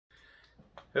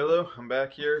Hello, I'm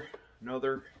back here.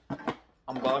 Another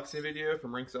unboxing video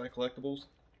from Ringside Collectibles.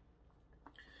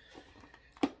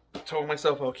 Told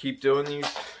myself I'll keep doing these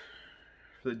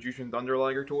for the Jyushin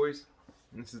Liger toys.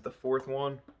 And this is the fourth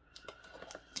one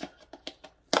to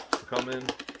come in.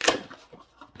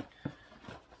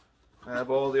 I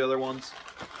have all the other ones.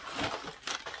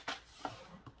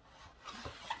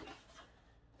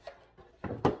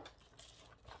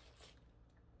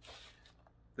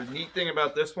 The neat thing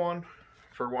about this one,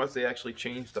 for once they actually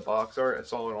changed the box art. I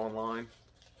saw it online.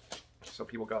 Some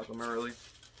people got them early.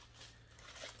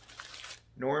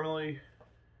 Normally,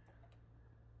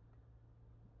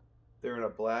 they're in a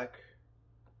black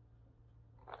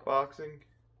boxing.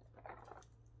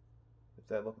 If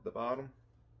that look at the bottom.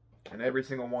 And every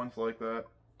single one's like that.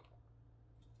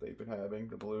 They've been having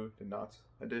the blue, the Knots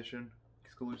edition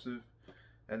exclusive.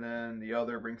 And then the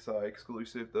other Ringside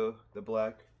exclusive, the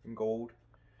black and gold.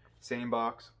 Same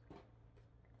box.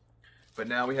 But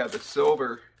now we have the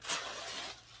silver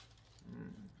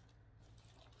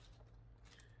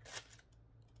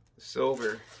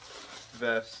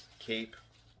vest cape,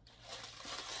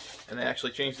 and they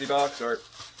actually changed the box art.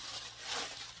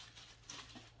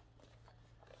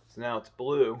 So now it's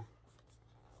blue,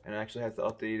 and it actually has the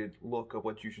updated look of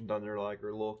what Jushin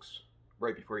Liger looks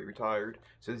right before he retired.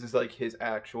 So this is like his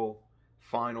actual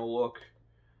final look.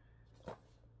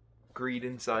 Green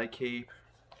inside cape.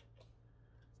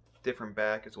 Different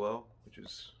back as well, which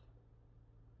is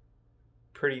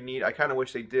pretty neat. I kind of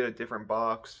wish they did a different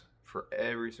box for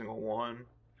every single one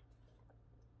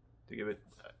to give it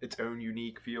its own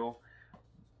unique feel.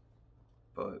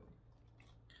 And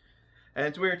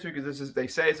it's weird too, because they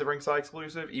say it's a Ringside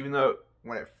exclusive, even though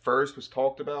when it first was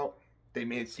talked about, they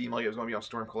made it seem like it was going to be on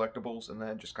Storm Collectibles, and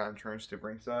then just kind of turns to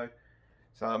Ringside.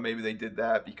 So maybe they did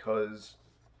that because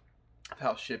of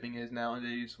how shipping is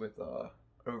nowadays with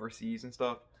overseas and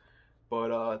stuff.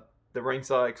 But the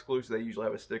Ringside exclusive, they usually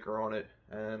have a sticker on it,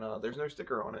 and there's no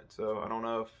sticker on it. So I don't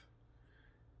know if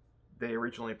they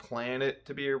originally planned it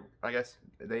to be, I guess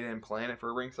they didn't plan it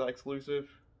for a Ringside exclusive.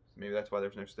 Maybe that's why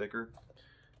there's no sticker.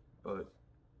 But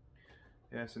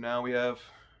yeah, so now we have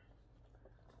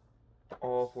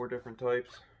all four different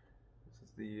types. This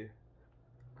is the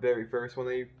very first one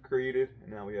they created,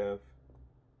 and now we have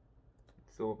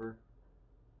silver.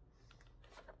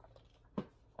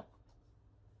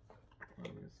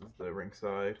 This is the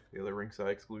Ringside, the other Ringside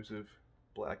exclusive,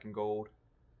 black and gold.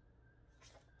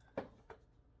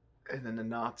 And then the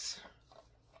Knots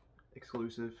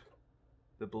exclusive,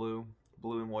 the blue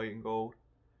and white and gold.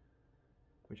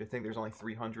 Which I think there's only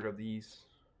 300 of these,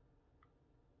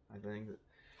 I think.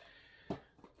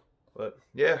 But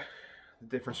yeah, the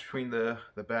difference between the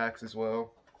backs as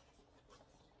well.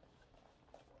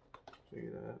 Show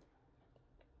you that.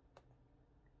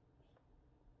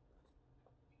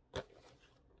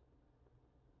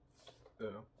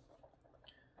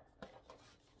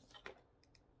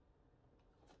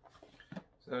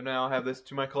 So now I have this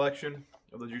to my collection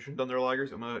of the Jushin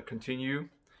Ligers. I'm going to continue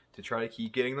to try to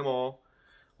keep getting them all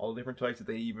the different types, if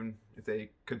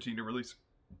they continue to release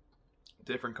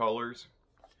different colors,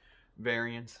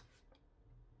 variants.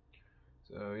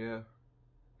 So yeah,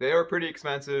 they are pretty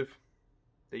expensive.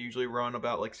 They usually run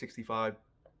about like $65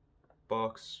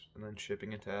 and then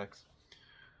shipping and tax.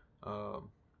 But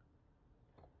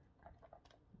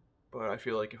I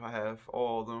feel like if I have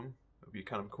all of them, it would be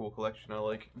kind of a cool collection. I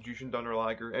like Jushin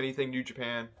Liger, anything New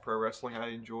Japan Pro Wrestling I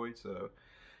enjoy, so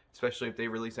especially if they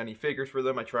release any figures for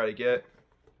them, I try to get.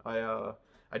 I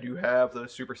do have the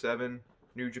Super 7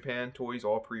 New Japan toys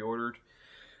all pre-ordered.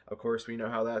 Of course, we know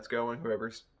how that's going.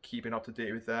 Whoever's keeping up to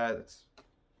date with that, it's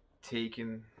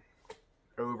taken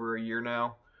over a year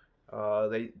now.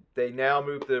 They now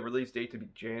moved the release date to be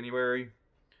January.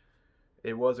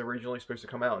 It was originally supposed to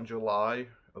come out in July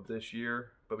of this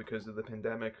year, but because of the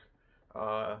pandemic,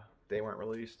 they weren't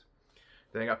released.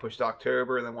 Then it got pushed to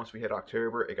October, and then once we hit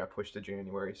October, it got pushed to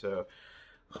January. So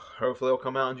hopefully it'll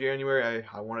come out in January.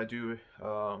 I want to do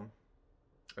a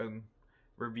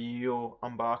reveal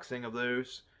unboxing of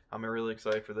those. I'm really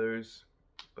excited for those.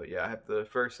 But yeah, I have the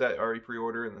first set already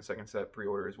pre-ordered and the second set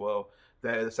pre-order as well.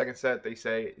 The second set, they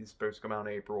say, is supposed to come out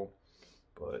in April,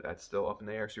 but that's still up in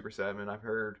the air. Super 7, I've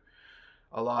heard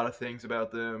a lot of things about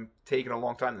them taking a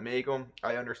long time to make them.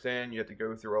 I understand you have to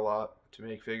go through a lot to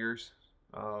make figures,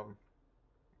 but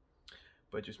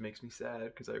it just makes me sad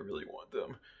because I really want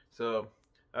them. So,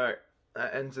 alright,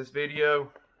 that ends this video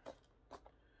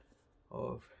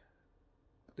of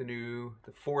the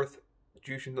fourth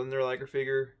Jushin Liger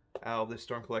figure out of this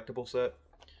Storm Collectible set.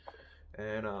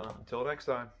 And until next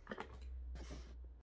time.